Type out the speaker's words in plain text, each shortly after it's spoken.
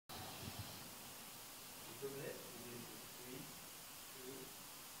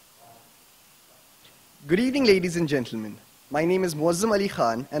Good evening, ladies and gentlemen. My name is Moazzam Ali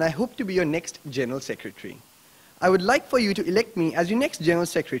Khan, and I hope to be your next General Secretary. I would like for you to elect me as your next General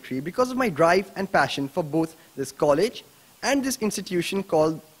Secretary because of my drive and passion for both this college and this institution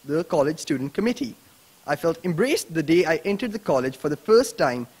called the College Student Committee. I felt embraced the day I entered the college for the first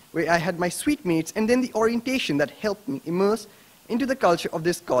time, where I had my sweet mates and then the orientation that helped me immerse into the culture of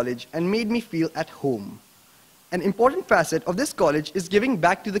this college and made me feel at home. An important facet of this college is giving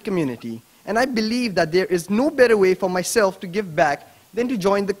back to the community, and I believe that there is no better way for myself to give back than to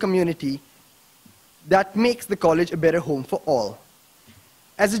join the community that makes the college a better home for all.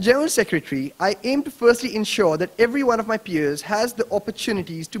 As a General Secretary, I aim to firstly ensure that every one of my peers has the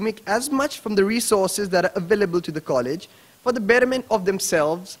opportunities to make as much from the resources that are available to the college for the betterment of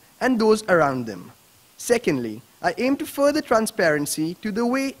themselves and those around them. Secondly, I aim to further transparency to the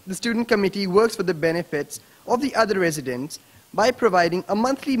way the student committee works for the benefits of the other residents by providing a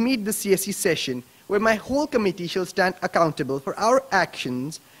monthly Meet the CSE session where my whole committee shall stand accountable for our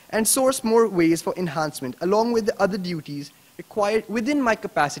actions and source more ways for enhancement along with the other duties required within my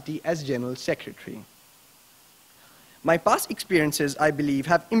capacity as General Secretary. My past experiences, I believe,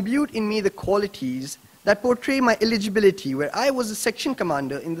 have imbued in me the qualities that portray my eligibility, where I was a section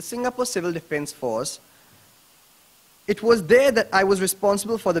commander in the Singapore Civil Defence Force. It was there that I was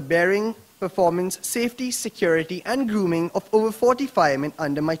responsible for the bearing, performance, safety, security, and grooming of over 40 firemen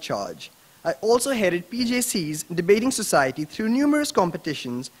under my charge. I also headed PJC's debating society through numerous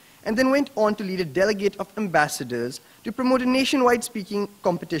competitions and then went on to lead a delegate of ambassadors to promote a nationwide speaking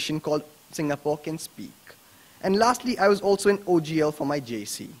competition called Singapore Can Speak. And lastly, I was also an OGL for my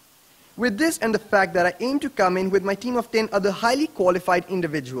JC. With this and the fact that I aim to come in with my team of 10 other highly qualified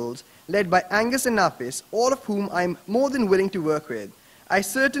individuals led by Angus and Nafis, all of whom I am more than willing to work with, I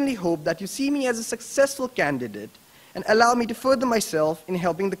certainly hope that you see me as a successful candidate and allow me to further myself in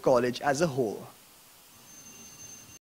helping the college as a whole.